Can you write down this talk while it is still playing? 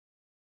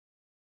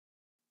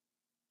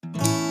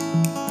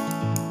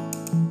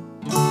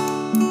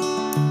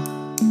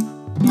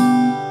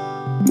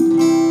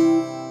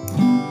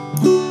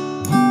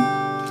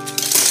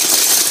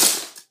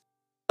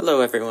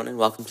everyone, and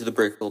welcome to the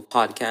Brickville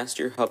Podcast,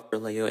 your hub for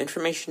LEGO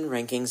information,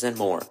 rankings, and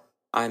more.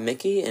 I'm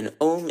Mickey, and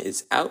Ohm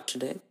is out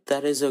today.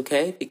 That is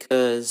okay,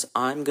 because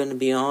I'm going to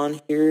be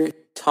on here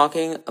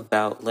talking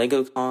about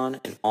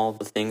LegoCon and all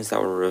the things that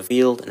were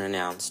revealed and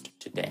announced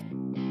today.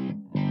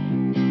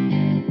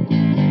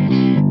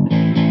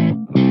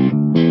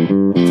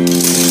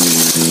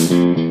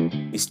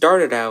 We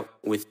started out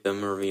with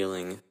them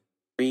revealing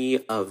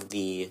 3 of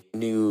the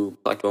new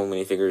collectible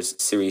minifigures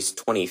Series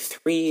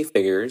 23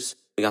 figures.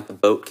 We got the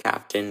boat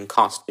captain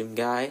costume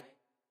guy,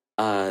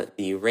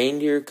 the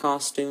reindeer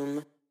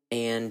costume,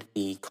 and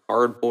the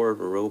cardboard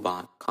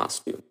robot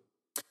costume.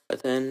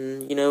 But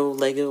then,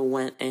 LEGO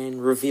went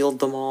and revealed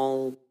them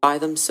all by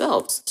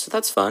themselves, so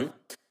that's fun.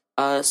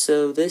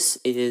 So this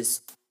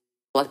is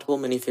Collectible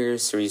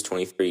Minifigures Series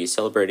 23,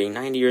 celebrating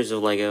 90 years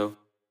of LEGO.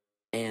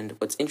 And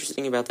what's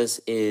interesting about this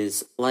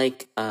is, I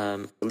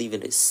believe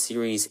it is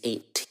Series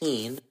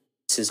 18,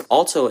 this is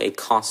also a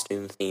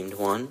costume-themed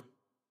one.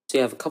 So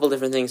you have a couple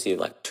different things. You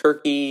have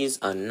turkeys,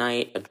 a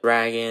knight, a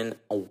dragon,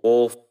 a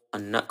wolf, a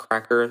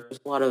nutcracker. There's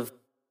a lot of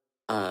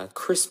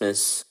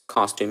Christmas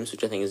costumes,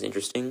 which I think is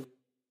interesting.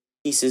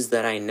 Pieces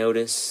that I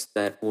noticed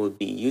that would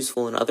be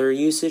useful in other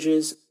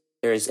usages.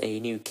 There's a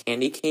new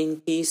candy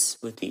cane piece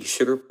with the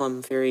Sugar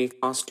Plum Fairy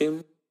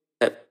costume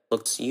that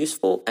looks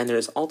useful. And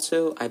there's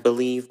also, I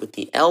believe, with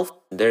the elf,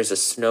 there's a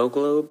snow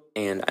globe,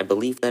 and I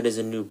believe that is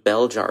a new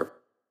bell jar.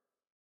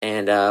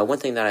 And one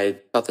thing that I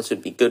thought this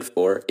would be good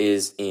for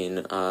is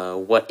in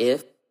What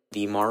If,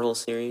 the Marvel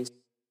series.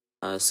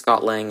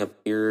 Scott Lang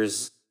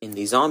appears in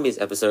the Zombies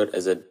episode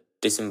as a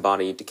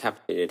disembodied,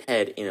 decapitated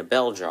head in a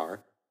bell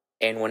jar.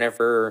 And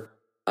whenever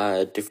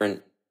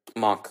different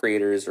mock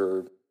creators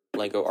or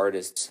LEGO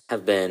artists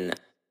have been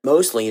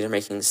mostly they're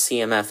making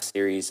CMF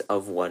series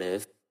of What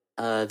If,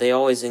 they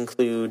always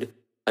include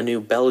a new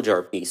bell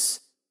jar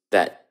piece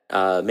that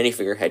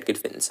minifigure head could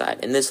fit inside.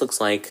 And this looks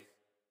like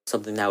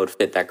something that would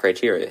fit that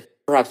criteria.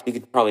 Perhaps we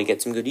could probably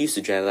get some good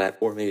usage out of that,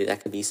 or maybe that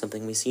could be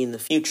something we see in the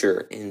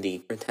future in the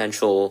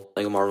potential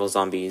LEGO Marvel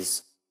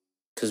Zombies,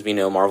 because we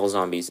know Marvel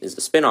Zombies is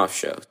a spin-off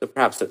show, so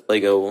perhaps that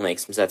LEGO will make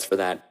some sets for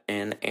that,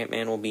 and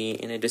Ant-Man will be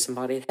in a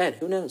disembodied head,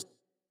 who knows?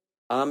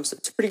 So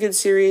it's a pretty good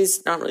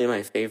series, not really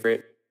my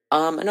favorite.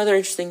 Another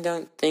interesting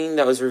thing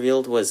that was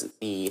revealed was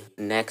this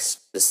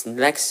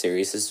next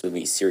series. This would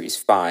be Series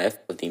 5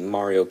 with the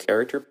Mario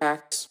character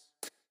packs,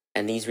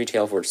 and these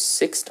retail for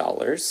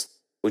 $6,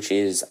 which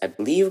is, I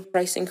believe, a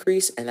price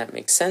increase, and that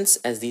makes sense,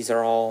 as these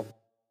are all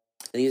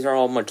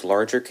much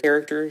larger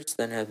characters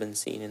than have been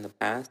seen in the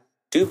past.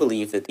 I do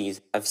believe that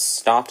these have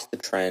stopped the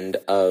trend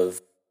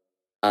of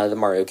the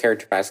Mario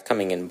character packs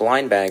coming in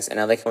blind bags, and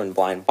now they come in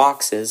blind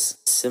boxes,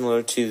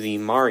 similar to the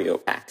Mario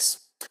packs.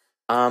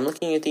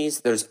 Looking at these,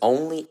 there's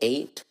only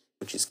 8,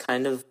 which is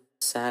kind of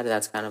sad.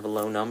 That's kind of a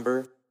low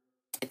number.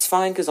 It's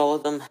fine because all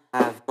of them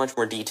have much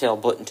more detail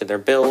put into their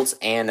builds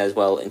and as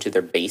well into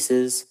their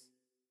bases.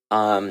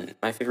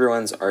 My favorite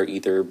ones are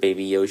either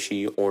Baby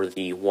Yoshi or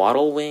the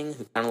Waddle Wing,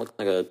 who kind of looks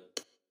like a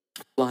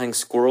flying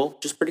squirrel,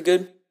 which is pretty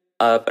good.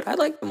 But I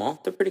like them all.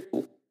 They're pretty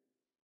cool.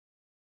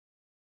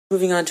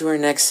 Moving on to our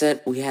next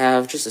set, we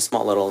have just a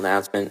small little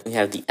announcement. We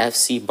have the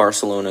FC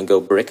Barcelona Go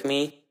Brick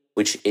Me,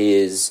 which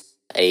is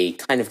a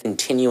kind of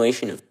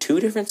continuation of 2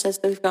 different sets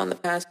that we've got in the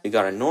past. We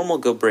got a normal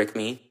Go Brick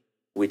Me,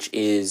 which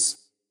is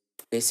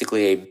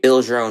basically a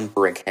build your own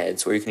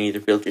brickheads, where you can either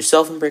build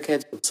yourself in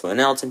brickheads, build someone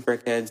else in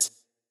brickheads.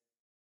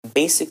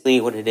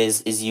 Basically what it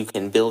is you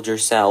can build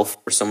yourself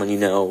or someone you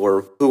know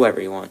or whoever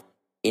you want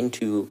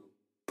into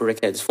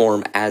brickheads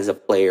form as a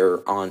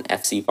player on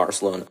FC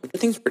Barcelona, which I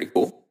think is pretty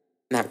cool.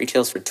 And that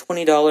retails for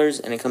 $20,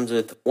 and it comes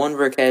with 1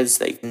 brickheads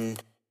that you can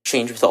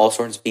change with all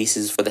sorts of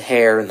pieces for the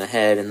hair and the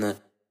head and the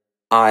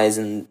eyes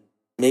and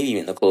maybe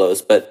even the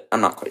clothes, but I'm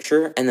not quite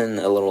sure. And then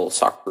a little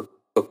soccer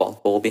football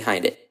goal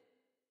behind it.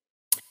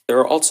 There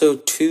are also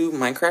 2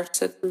 Minecraft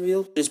sets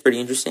revealed, which is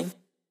pretty interesting.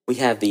 We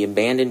have the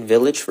Abandoned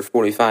Village for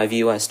 $45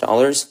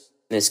 US.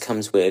 This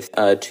comes with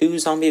 2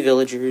 zombie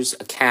villagers,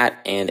 a cat,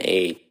 and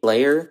a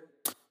player,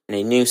 and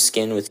a new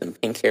skin with some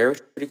pink hair, which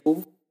is pretty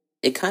cool.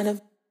 It kind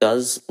of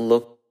does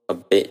look a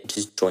bit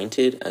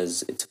disjointed,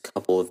 as it's a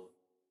couple of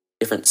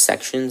different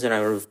sections, and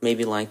I would have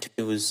maybe liked if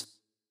it was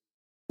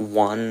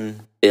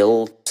 1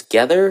 build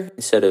together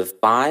instead of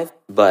 5,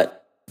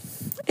 but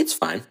it's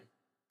fine.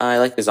 I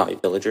like the zombie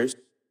villagers.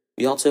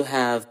 We also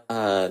have,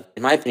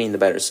 in my opinion, the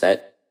better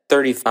set,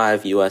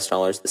 $35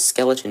 US, the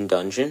Skeleton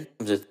Dungeon. It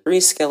comes with 3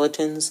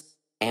 skeletons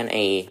and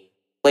a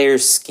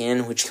player's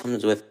skin, which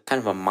comes with kind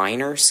of a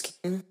minor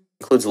skin.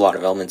 Includes a lot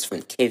of elements from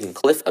the Cave and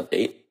Cliff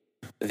update.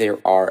 There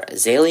are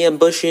azalea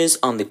bushes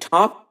on the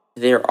top.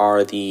 There are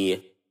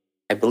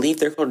I believe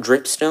they're called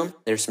dripstone.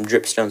 There's some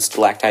dripstone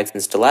stalactites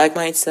and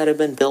stalagmites that have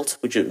been built,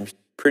 which is a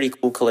pretty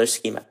cool color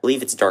scheme. I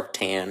believe it's dark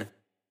tan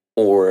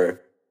or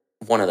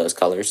one of those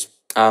colors.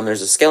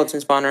 There's a skeleton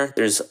spawner.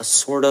 There's a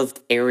sort of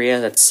area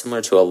that's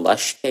similar to a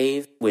lush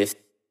cave with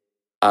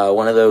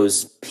one of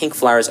those pink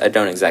flowers. I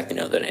don't exactly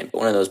know the name, but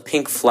one of those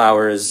pink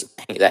flowers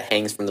that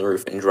hangs from the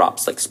roof and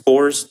drops like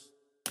spores.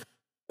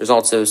 There's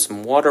also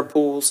some water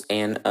pools,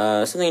 and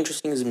something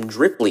interesting is some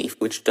drip leaf,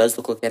 which does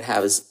look like it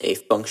has a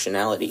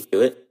functionality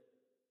to it.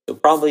 So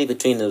probably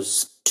between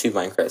those two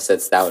Minecraft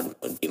sets, that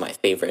would be my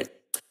favorite.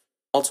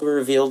 Also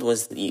revealed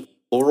was the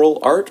floral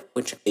art,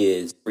 which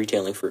is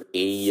retailing for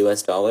 $80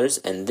 US,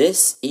 and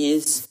this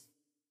is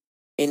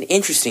an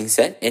interesting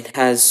set. It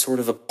has sort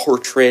of a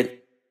portrait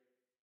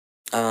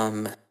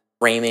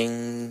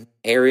framing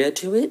area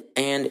to it,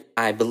 and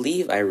I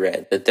believe I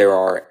read that there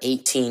are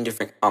 18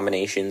 different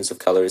combinations of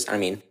colors. I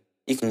mean,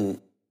 you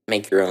can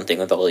make your own thing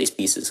with all these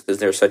pieces because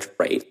they're such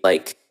bright,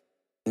 like,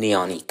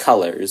 neon-y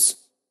colors,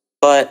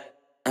 but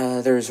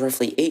there's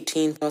roughly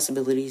 18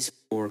 possibilities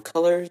for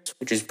colors,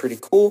 which is pretty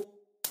cool,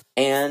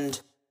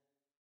 and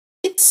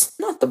it's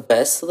not the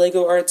best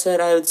LEGO art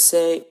set, I would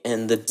say,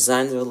 and the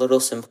designs are a little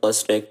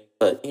simplistic,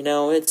 but,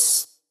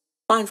 it's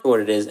fine for what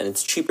it is, and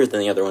it's cheaper than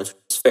the other ones,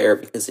 which is fair,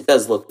 because it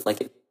does look like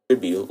it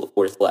should be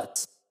worth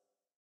less.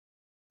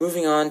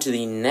 Moving on to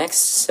the next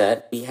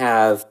set, we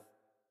have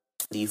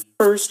the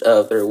first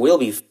of, there will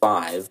be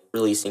 5,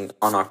 releasing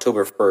on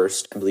October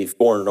 1st, I believe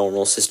 4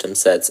 normal system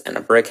sets and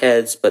a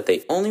BrickHeadz, but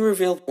they only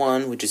revealed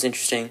 1, which is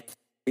interesting.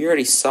 We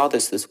already saw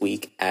this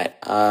week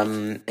at,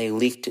 they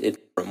leaked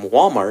it from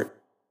Walmart,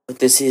 but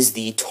this is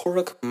the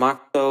Toruk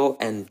Makto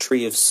and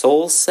Tree of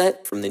Souls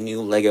set from the new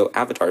LEGO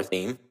Avatar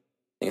theme,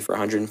 I think for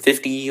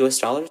 $150 US,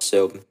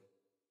 so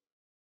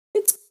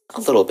it's a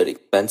little bit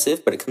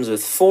expensive, but it comes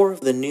with 4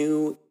 of the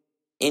new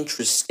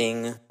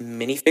interesting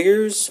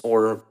minifigures,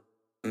 or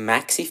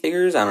maxi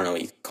figures, I don't know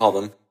what you could call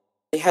them.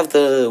 They have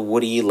the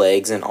woody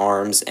legs and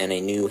arms, and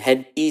a new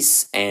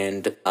headpiece,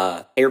 and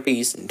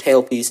hairpiece, and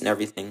tailpiece, and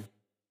everything.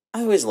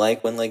 I always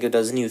like when LEGO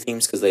does new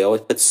themes, because they always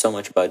put so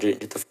much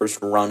budget into the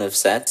first run of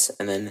sets,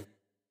 and then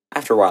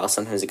after a while,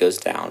 sometimes it goes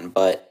down,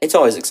 but it's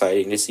always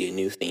exciting to see a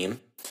new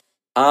theme.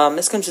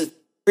 This comes with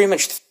pretty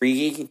much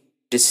 3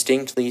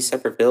 distinctly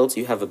separate builds.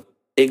 You have a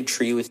big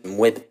tree with some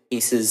whip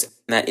pieces,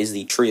 and that is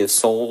the Tree of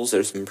Souls.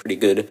 There's some pretty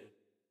good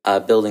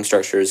building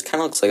structures.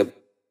 Kind of looks like a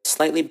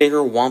slightly bigger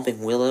Whomping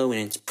Willow in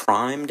its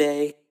prime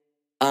day.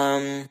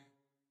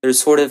 There's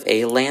sort of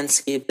a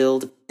landscape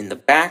build in the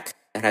back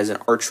that has an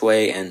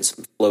archway and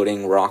some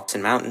floating rocks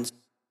and mountains.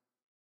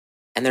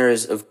 And there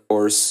is, of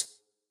course,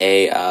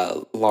 a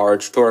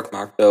large Toruk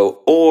Makto,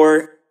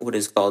 or what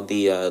is called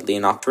the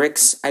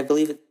Leonopteryx, I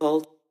believe it's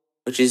called,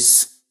 which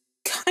is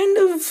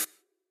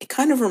it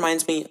kind of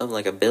reminds me of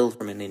like a build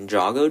from a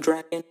Ninjago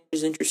dragon, which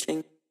is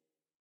interesting.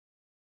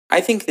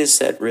 I think this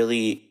set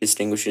really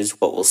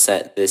distinguishes what will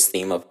set this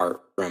theme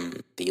apart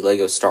from the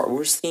LEGO Star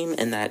Wars theme,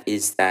 and that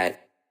is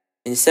that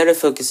instead of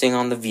focusing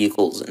on the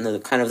vehicles and the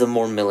kind of the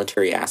more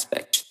military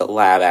aspect, the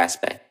lab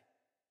aspect,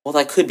 well,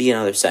 that could be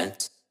another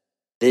sense.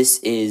 This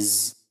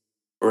is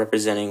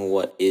representing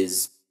what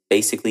is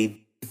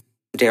basically,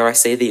 dare I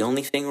say, the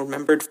only thing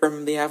remembered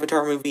from the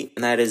Avatar movie,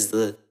 and that is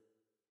the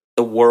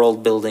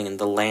world building and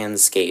the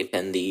landscape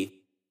and the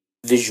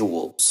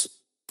visuals,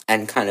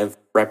 and kind of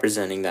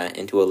representing that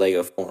into a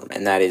LEGO form,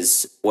 and that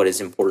is what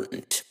is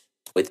important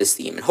with this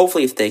theme. And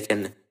hopefully if they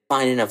can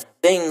find enough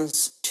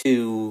things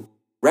to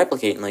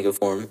replicate in LEGO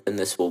form, then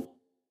this will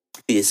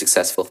be a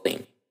successful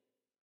theme.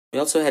 We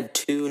also had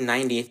 2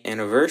 90th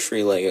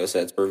anniversary LEGO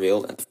sets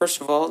revealed, and first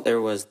of all,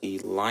 there was the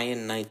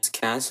Lion Knight's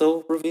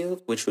Castle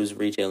revealed, which was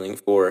retailing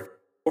for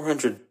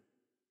 $400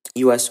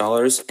 US,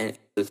 and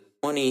with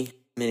 20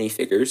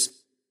 minifigures.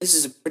 This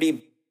is a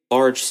pretty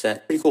large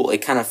set, pretty cool. It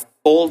kind of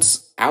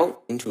folds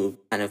out into a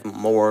kind of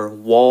more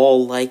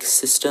wall-like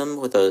system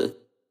with a,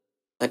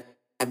 like,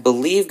 I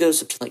believe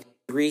goes up to like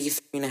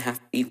 3.5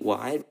 feet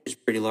wide, which is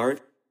pretty large.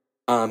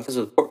 Because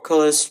of the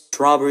portcullis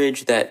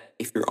drawbridge, that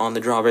if you're on the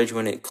drawbridge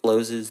when it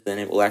closes, then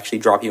it will actually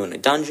drop you in a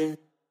dungeon.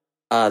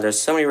 There's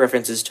so many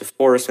references to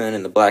Forestmen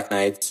and the Black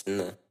Knights and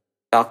the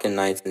Falcon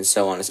Knights and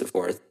so on and so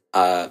forth.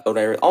 But what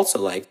I also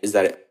like is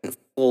that it can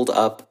fold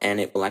up and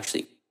it will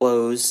actually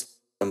close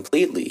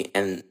completely,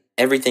 and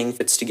everything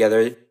fits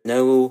together.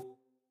 No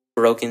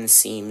broken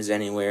seams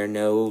anywhere,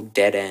 no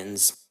dead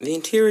ends. The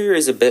interior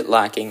is a bit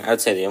lacking. I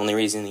would say the only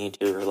reason the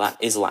interior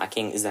is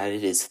lacking is that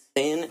it is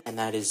thin, and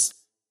that is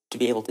to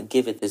be able to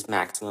give it this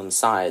maximum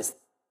size.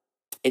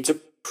 It's a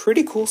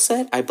pretty cool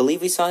set. I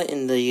believe we saw it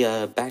in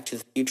the Back to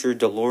the Future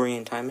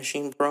DeLorean Time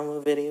Machine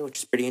promo video, which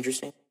is pretty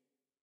interesting.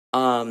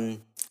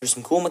 There's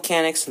some cool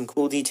mechanics, some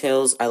cool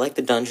details. I like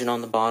the dungeon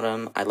on the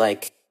bottom. I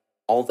like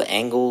all the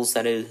angles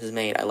that it has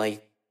made. I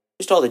like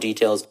just all the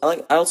details.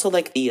 I also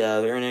like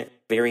the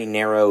very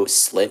narrow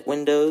slit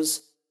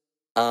windows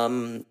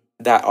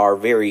that are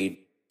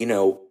very,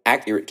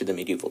 accurate to the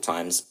medieval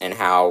times, and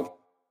how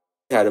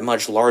it had a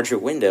much larger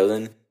window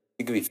than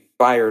you could be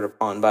fired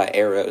upon by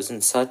arrows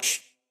and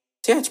such.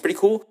 So yeah, it's pretty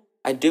cool.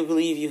 I do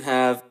believe you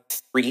have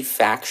 3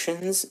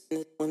 factions in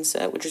this one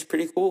set, which is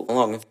pretty cool,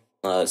 along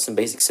with some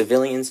basic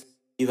civilians.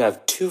 You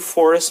have 2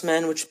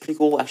 Forestmen, which is pretty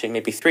cool. Actually,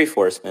 maybe 3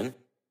 Forestmen.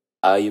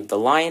 You have the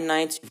Lion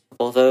Knights, you have a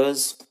couple of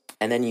those.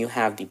 And then you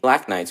have the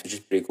Black Knights, which is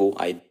pretty cool.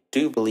 I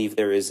do believe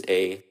there is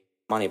a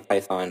Monty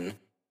Python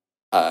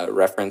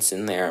reference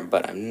in there,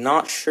 but I'm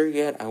not sure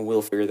yet. I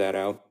will figure that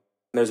out.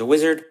 There's a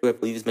wizard, who I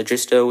believe is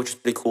Magisto, which is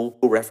pretty cool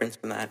reference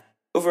from that.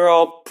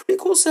 Overall,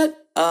 pretty cool set.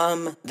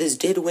 This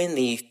did win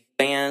the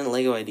fan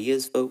Lego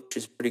Ideas vote, which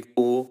is pretty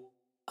cool.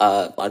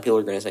 A lot of people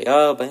are going to say,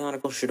 oh,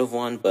 Bionicle should have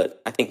won,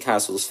 but I think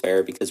Castle's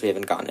fair because we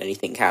haven't gotten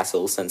anything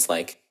Castle since,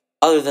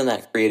 other than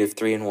that Creative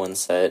 3-in-1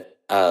 set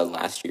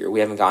last year, we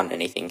haven't gotten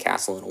anything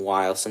Castle in a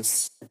while,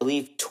 since, I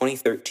believe,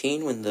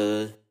 2013, when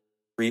the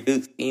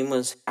reboot theme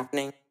was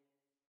happening.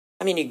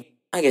 I mean,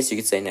 I guess you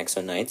could say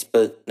Nexo Knights,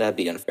 but that'd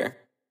be unfair.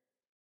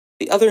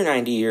 The other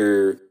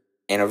 90-year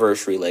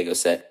anniversary Lego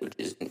set, which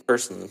is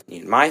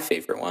personally my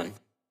favorite one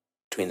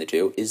between the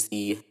two, is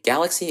the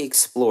Galaxy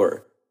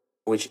Explorer,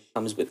 which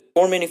comes with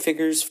 4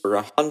 minifigures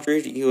for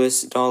 $100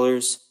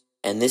 US,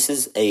 and this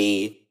is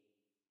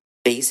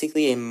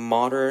basically a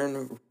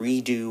modern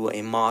redo,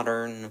 a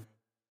modern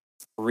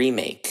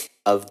remake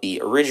of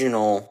the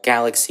original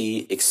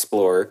Galaxy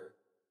Explorer,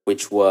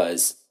 which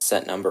was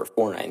set number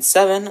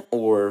 497,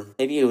 or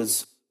maybe it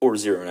was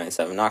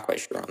 4097, not quite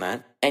sure on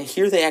that. And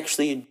here they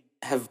actually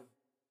have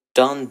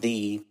done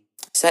the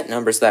set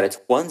number so that it's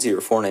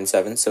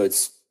 10497, so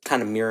it's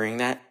kind of mirroring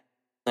that.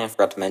 I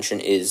forgot to mention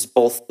is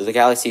both the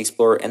Galaxy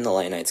Explorer and the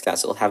Light Knight's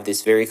Castle have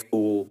this very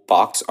cool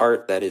box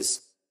art that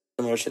is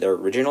similar to their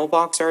original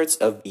box arts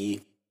of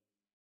the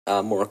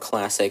more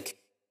classic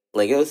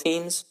Lego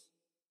themes.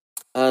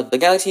 The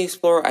Galaxy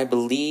Explorer, I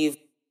believe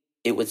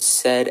it was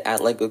said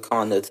at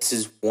LegoCon that this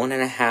is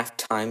 1.5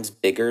 times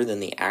bigger than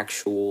the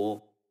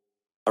actual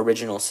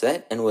original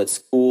set, and what's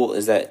cool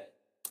is that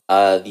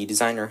the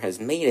designer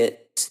has made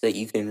it so that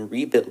you can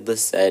rebuild the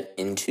set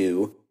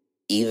into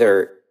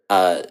either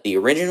the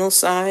original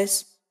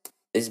size,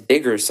 this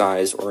bigger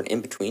size, or an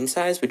in-between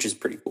size, which is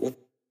pretty cool.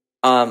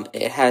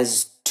 It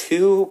has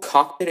 2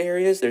 cockpit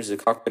areas. There's a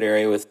cockpit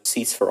area with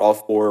seats for all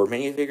 4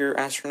 minifigure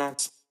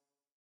astronauts.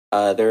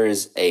 There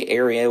is a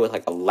area with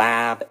a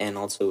lab and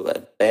also a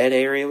bed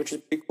area, which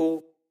is pretty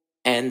cool.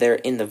 And there,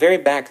 in the very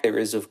back, there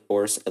is of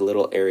course a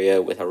little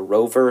area with a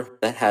rover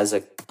that has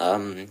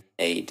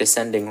a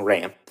descending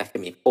ramp that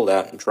can be pulled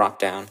out and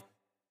dropped down.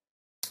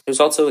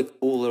 There's also a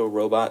cool little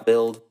robot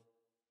build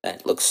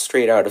that looks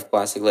straight out of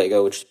classic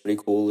Lego, which is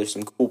pretty cool. There's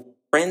some cool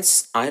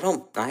prints. I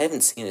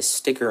haven't seen a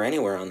sticker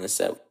anywhere on this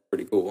set.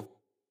 Pretty cool.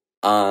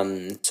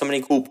 So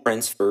many cool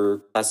prints for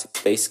classic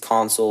space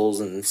consoles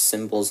and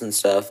symbols and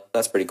stuff.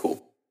 That's pretty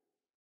cool.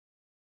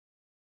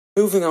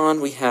 Moving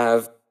on, we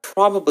have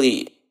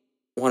probably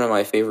one of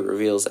my favorite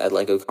reveals at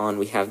LegoCon.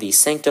 We have the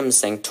Sanctum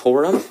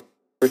Sanctorum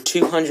for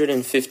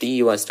 $250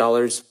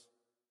 US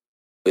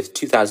with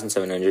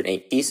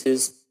 2,708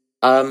 pieces.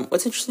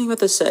 What's interesting about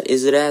this set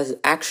is it has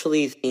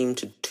actually themed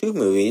to 2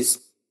 movies.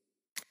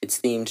 It's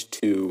themed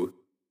to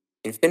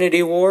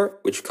Infinity War,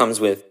 which comes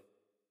with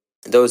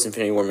those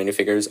Infinity War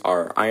minifigures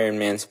are Iron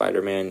Man,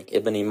 Spider-Man,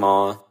 Ebony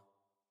Maw,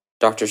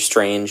 Doctor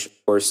Strange,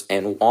 of course,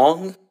 and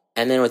Wong.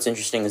 And then what's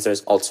interesting is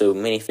there's also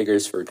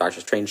minifigures for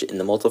Doctor Strange in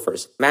the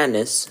Multiverse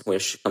Madness,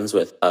 which comes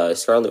with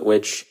Scarlet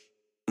Witch,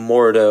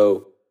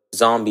 Mordo,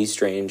 Zombie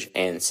Strange,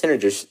 and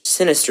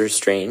Sinister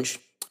Strange.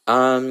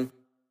 I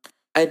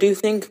do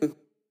think,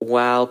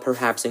 while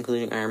perhaps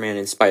including Iron Man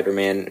and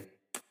Spider-Man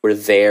were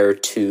there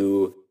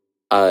to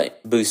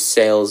boost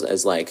sales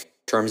as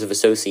terms of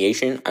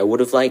association, I would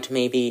have liked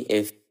maybe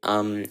if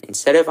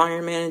instead of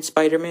Iron Man and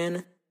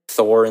Spider-Man,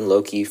 Thor and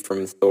Loki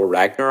from Thor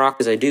Ragnarok,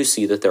 because I do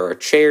see that there are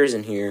chairs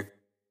in here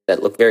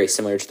that look very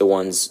similar to the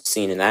ones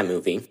seen in that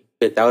movie.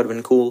 But that would have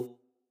been cool.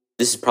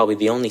 This is probably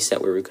the only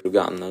set where we could have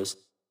gotten those.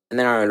 And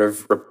then I would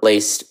have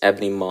replaced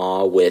Ebony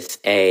Maw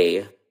with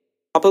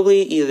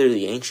probably either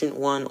the Ancient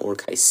One or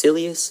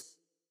Caecilius.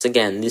 So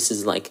again, this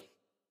is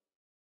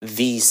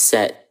the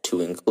set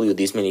to include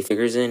these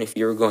minifigures in. If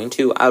you were going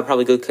to, I would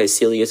probably go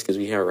Caecilius because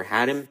we've never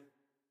had him.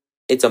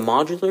 It's a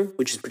modular,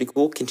 which is pretty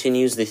cool.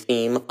 Continues the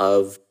theme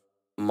of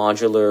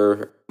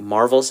modular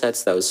Marvel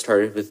sets that was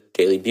started with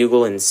Daily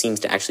Bugle and seems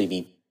to actually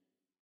be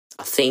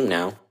a theme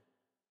now.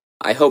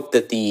 I hope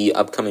that the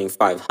upcoming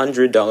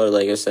 $500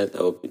 Lego set,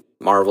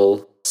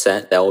 Marvel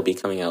set that will be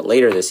coming out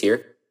later this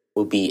year,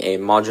 will be a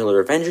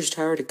modular Avengers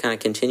Tower to kind of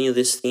continue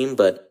this theme,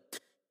 but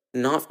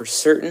not for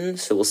certain,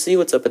 so we'll see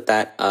what's up with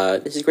that.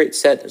 This is a great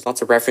set. There's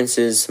lots of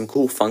references, some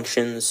cool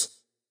functions.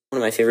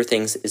 One of my favorite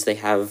things is they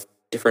have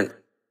different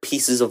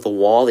pieces of the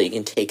wall that you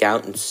can take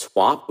out and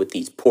swap with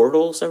these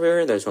portals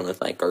everywhere. There's one with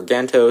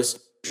Gargantos,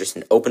 just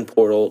an open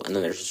portal, and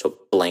then there's just a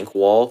blank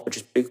wall, which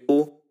is pretty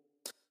cool.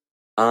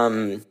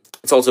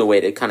 It's also a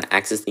way to kind of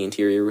access the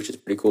interior, which is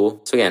pretty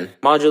cool. So again,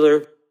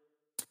 modular,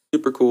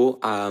 super cool.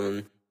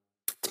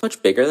 It's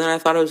much bigger than I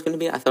thought it was going to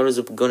be. I thought it was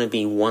going to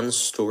be 1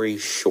 story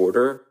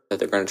shorter, that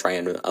they're going to try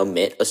and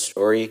omit a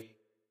story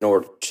in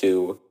order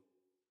to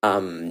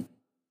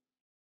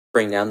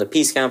bring down the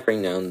piece count,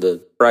 bring down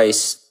the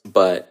price,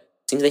 but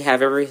it seems they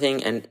have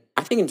everything, and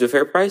I think it's a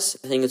fair price.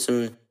 I think it's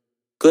some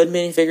good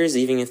minifigures,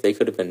 even if they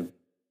could have been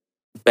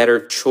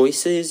better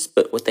choices,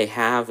 but what they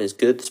have is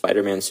good. The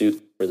Spider-Man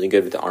suit, really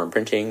good with the arm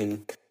printing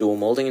and dual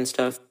molding and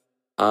stuff.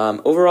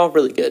 Overall,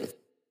 really good.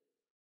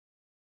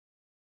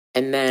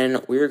 And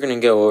then we're going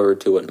to go over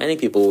to what many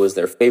people was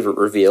their favorite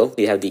reveal.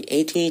 We have the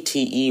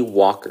ATTE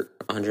Walker,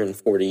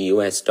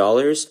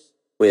 $140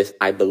 with,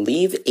 I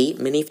believe, 8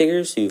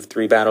 minifigures. You have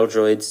 3 battle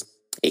droids,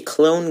 a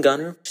clone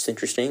gunner, which is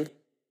interesting,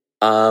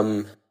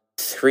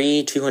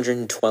 3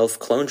 212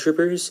 clone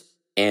troopers,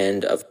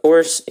 and of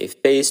course, a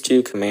Phase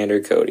 2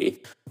 Commander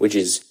Cody, which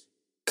is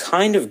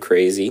kind of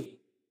crazy.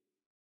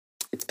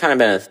 It's kind of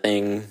been a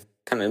thing,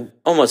 kind of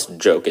almost a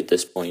joke at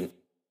this point,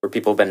 where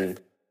people have been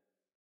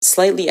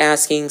slightly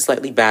asking,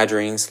 slightly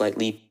badgering,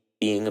 slightly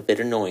being a bit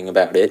annoying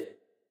about it,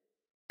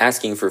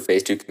 asking for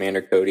Phase 2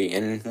 Commander Cody,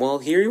 and well,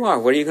 here you are.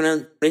 What are you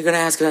gonna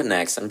ask about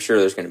next? I'm sure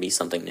there's gonna be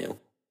something new.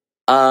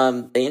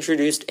 They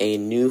introduced a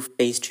new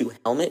Phase 2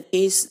 helmet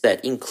piece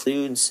that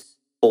includes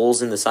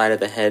holes in the side of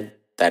the head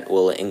that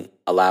will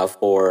allow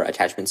for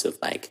attachments of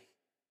the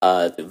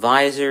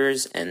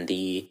visors and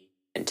the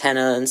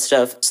antenna and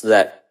stuff, so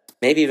that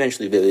maybe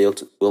eventually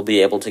we'll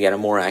be able to get a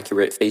more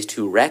accurate Phase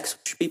 2 Rex,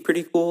 which would be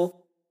pretty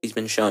cool. He's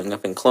been showing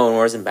up in Clone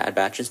Wars and Bad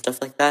Batch and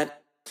stuff like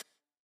that.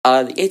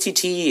 The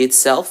ATT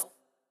itself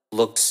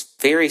looks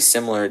very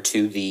similar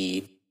to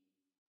the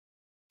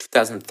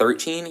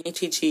 2013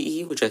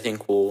 ATTE, which I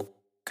think will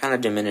kind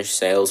of diminish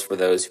sales for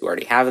those who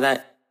already have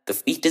that. The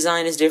feet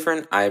design is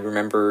different. I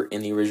remember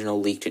in the original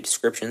leaked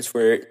descriptions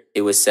for it,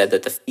 it was said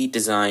that the feet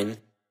design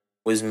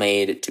was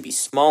made to be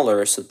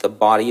smaller, so that the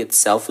body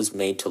itself was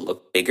made to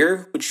look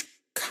bigger, which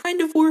kind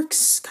of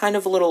works, kind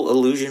of a little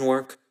illusion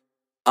work.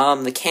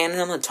 The cannon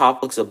on the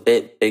top looks a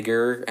bit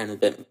bigger and a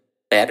bit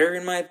better,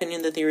 in my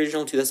opinion, than the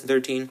original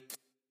 2013.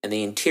 And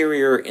the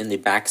interior in the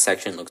back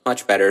section looks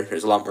much better.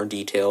 There's a lot more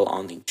detail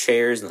on the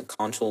chairs and the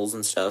consoles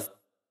and stuff.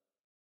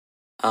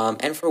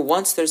 And for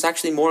once, there's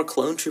actually more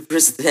clone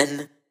troopers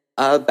than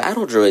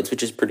battle droids,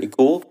 which is pretty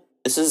cool.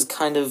 This is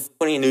kind of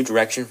putting a new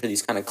direction for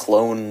these kind of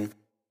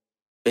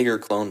bigger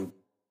clone,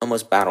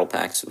 almost battle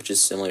packs, which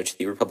is similar to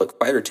the Republic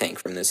fighter tank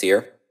from this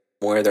year,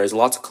 where there's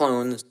lots of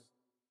clones,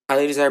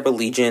 highly desirable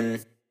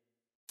Legion,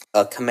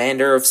 a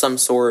commander of some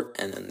sort,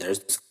 and then there's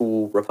this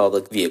cool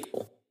Republic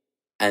vehicle,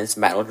 and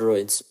some battle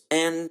droids,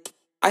 and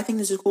I think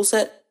this is a cool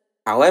set.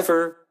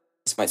 However,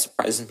 this might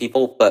surprise some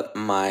people, but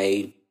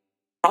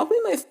probably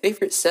my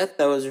favorite set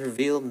that was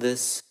revealed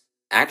this,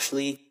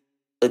 actually,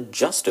 the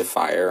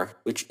Justifier,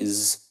 which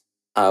is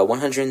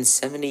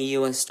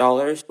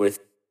 $170 with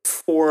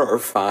 4 or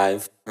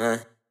 5,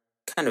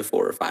 kind of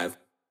 4 or 5,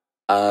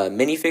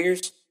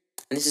 minifigures.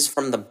 And this is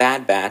from the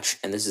Bad Batch,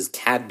 and this is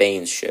Cad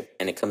Bane's ship,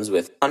 and it comes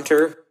with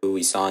Hunter, who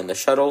we saw in the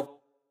shuttle,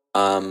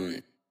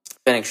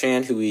 Fennec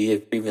Shand, who we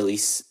have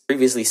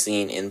previously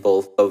seen in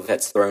both Boba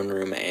Fett's throne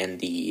room and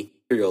the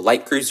Imperial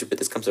Light Cruiser, but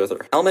this comes with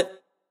her helmet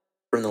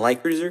from the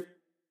Light Cruiser.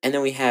 And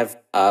then we have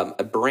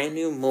a brand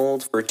new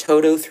mold for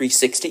Todo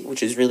 360,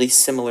 which is really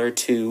similar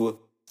to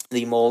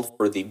the mold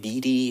for the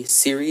BD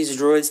series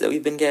droids that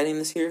we've been getting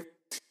this year.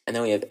 And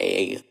then we have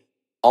a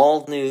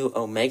all-new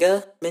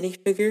Omega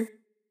minifigure.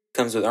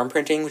 Comes with arm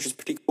printing, which is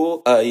pretty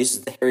cool.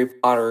 Uses the Harry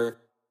Potter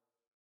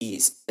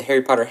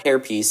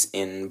hairpiece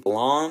in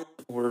blonde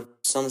or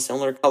some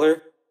similar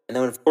color. And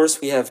then, of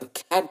course, we have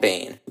Cad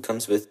Bane, who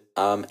comes with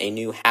a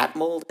new hat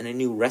mold and a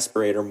new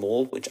respirator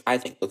mold, which I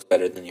think looks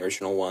better than the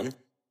original one.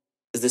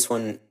 Because this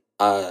one,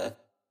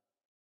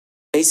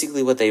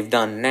 basically what they've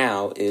done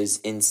now is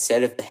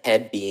instead of the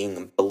head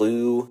being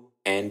blue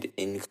and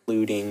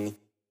including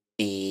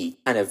the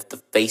kind of the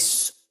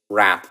face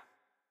wrapping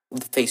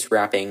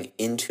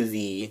into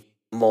the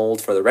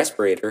mold for the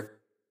respirator,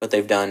 what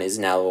they've done is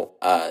now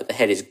the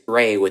head is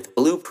gray with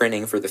blue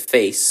printing for the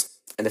face,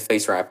 and the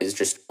face wrap is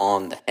just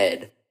on the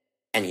head.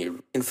 And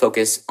you can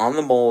focus on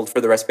the mold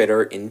for the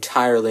respirator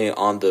entirely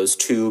on those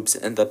tubes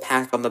and the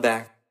pack on the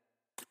back,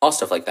 all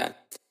stuff like that.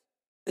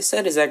 This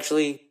set is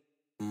actually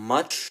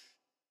much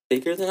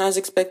bigger than I was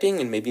expecting,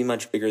 and maybe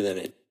much bigger than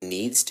it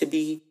needs to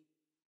be.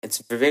 It's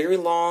very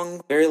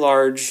long, very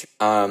large.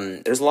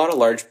 There's a lot of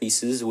large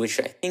pieces, which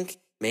I think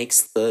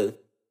makes the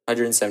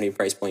 170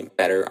 price point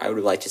better. I would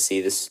have liked to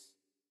see this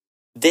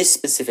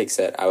specific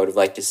set. I would have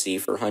liked to see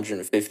for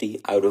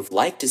 150. I would have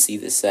liked to see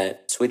this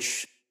set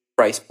switch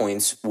price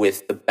points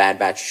with the Bad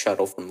Batch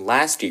shuttle from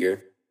last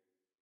year.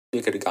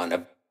 We could have gotten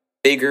a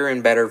bigger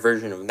and better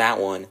version of that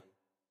one,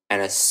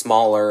 and a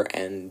smaller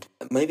and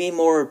maybe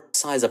more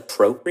size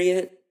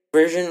appropriate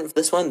version of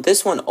this one.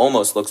 This one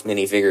almost looks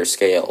minifigure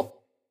scale,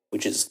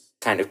 which is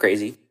kind of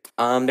crazy.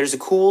 There's a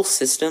cool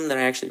system that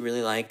I actually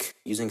really like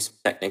using some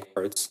Technic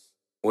parts,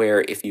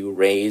 where if you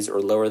raise or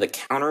lower the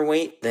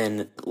counterweight,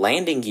 then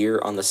landing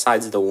gear on the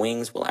sides of the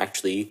wings will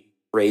actually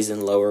raise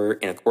and lower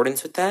in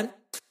accordance with that.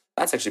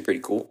 That's actually pretty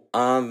cool.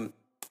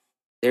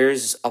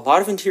 There's a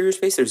lot of interior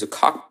space. There's a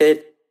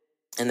cockpit,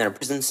 and then a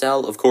prison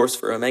cell, of course,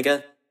 for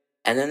Omega.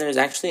 And then there's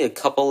actually a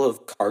couple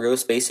of cargo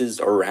spaces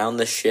around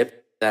the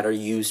ship that are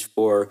used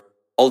for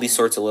all these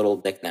sorts of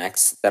little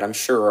knickknacks that I'm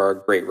sure are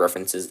great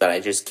references that I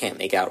just can't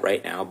make out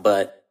right now.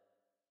 But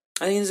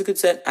I think it's a good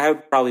set. I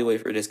would probably wait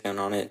for a discount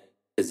on it,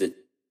 because it'd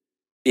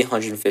be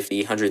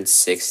 150,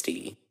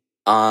 160.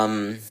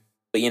 But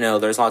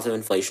there's lots of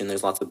inflation.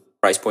 There's lots of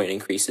price point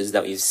increases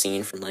that we've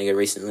seen from LEGO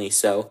recently.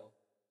 So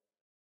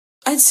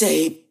I'd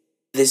say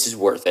this is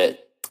worth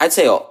it. I'd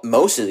say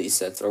most of these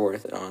sets are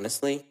worth it,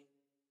 honestly.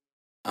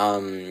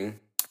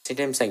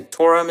 Sometimes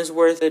Sanctorum is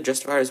worth it,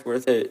 Justifier is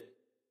worth it.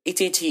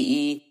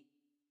 ATTE,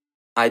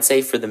 I'd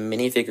say for the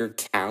minifigure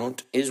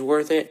count is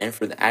worth it, and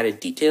for the added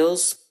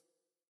details,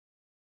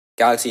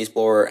 Galaxy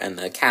Explorer and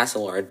the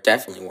Castle are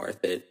definitely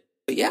worth it.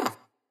 But yeah,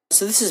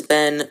 so this has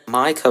been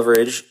my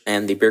coverage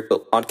and the Brick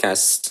Built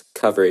Podcast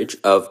coverage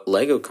of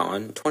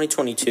LegoCon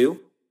 2022.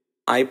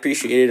 I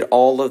appreciated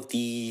how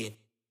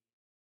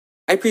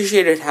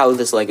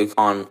this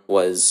LegoCon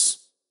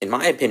was, in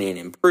my opinion,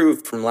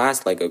 improved from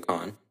last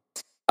LegoCon.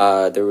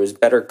 There was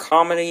better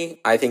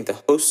comedy. I think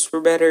the hosts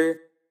were better.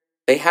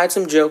 They had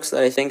some jokes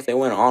that I think they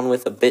went on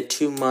with a bit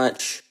too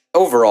much.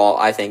 Overall,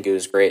 I think it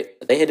was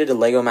great. They did a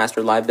Lego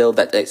Master Live build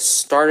that they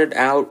started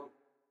out,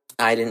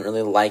 I didn't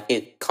really like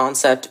it,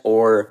 concept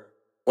or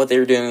what they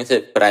were doing with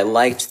it, but I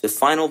liked the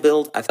final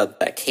build. I thought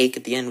that cake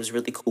at the end was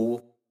really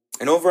cool.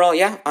 And overall,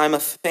 yeah, I'm a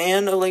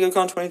fan of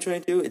LegoCon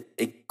 2022.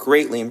 It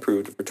greatly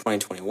improved for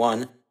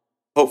 2021.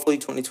 Hopefully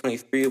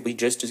 2023 will be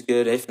just as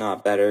good, if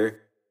not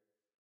better.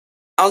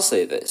 I'll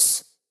say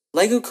this.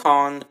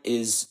 LegoCon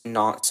is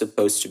not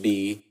supposed to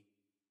be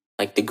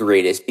like the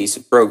greatest piece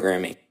of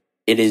programming.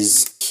 It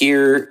is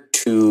here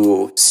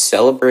to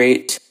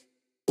celebrate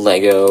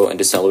Lego and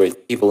to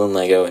celebrate people in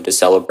Lego and to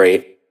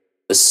celebrate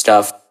the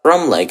stuff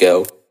from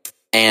Lego.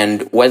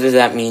 And whether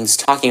that means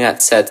talking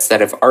about sets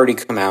that have already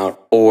come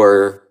out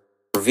or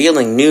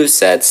revealing new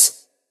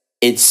sets,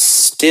 it's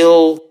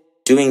still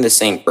doing the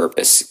same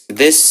purpose.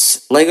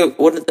 This Lego,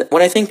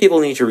 what I think people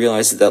need to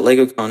realize is that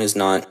LegoCon is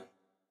not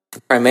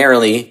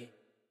primarily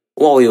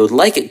what we would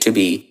like it to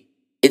be.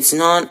 It's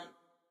not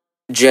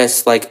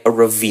just like a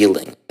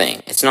revealing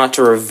thing. It's not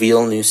to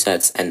reveal new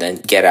sets and then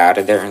get out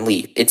of there and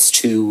leave. It's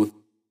to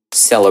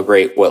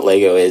celebrate what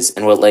Lego is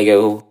and what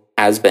Lego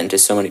has been to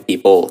so many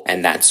people,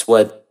 and that's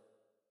what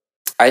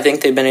I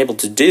think they've been able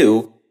to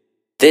do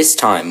this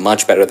time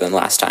much better than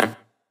last time.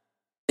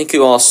 Thank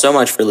you all so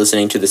much for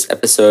listening to this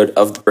episode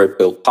of the Brick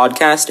Built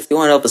Podcast. If you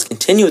want to help us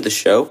continue with the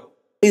show,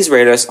 please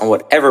rate us on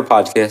whatever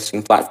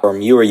podcasting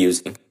platform you are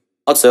using.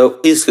 Also,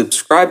 please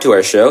subscribe to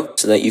our show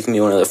so that you can be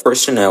one of the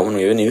first to know when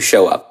we have a new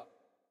show up.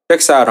 Check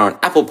us out on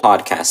Apple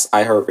Podcasts,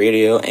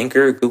 iHeartRadio,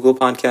 Anchor, Google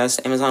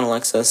Podcasts, Amazon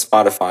Alexa,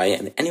 Spotify,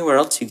 and anywhere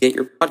else you get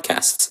your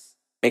podcasts.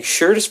 Make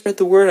sure to spread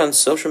the word on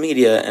social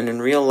media and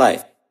in real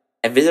life.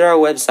 And visit our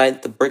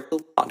website, The Brick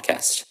Built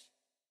Podcast,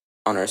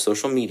 on our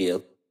social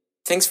media.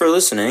 Thanks for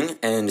listening,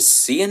 and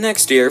see you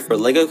next year for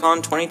LegoCon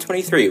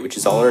 2023, which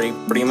is already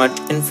pretty much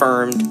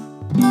confirmed.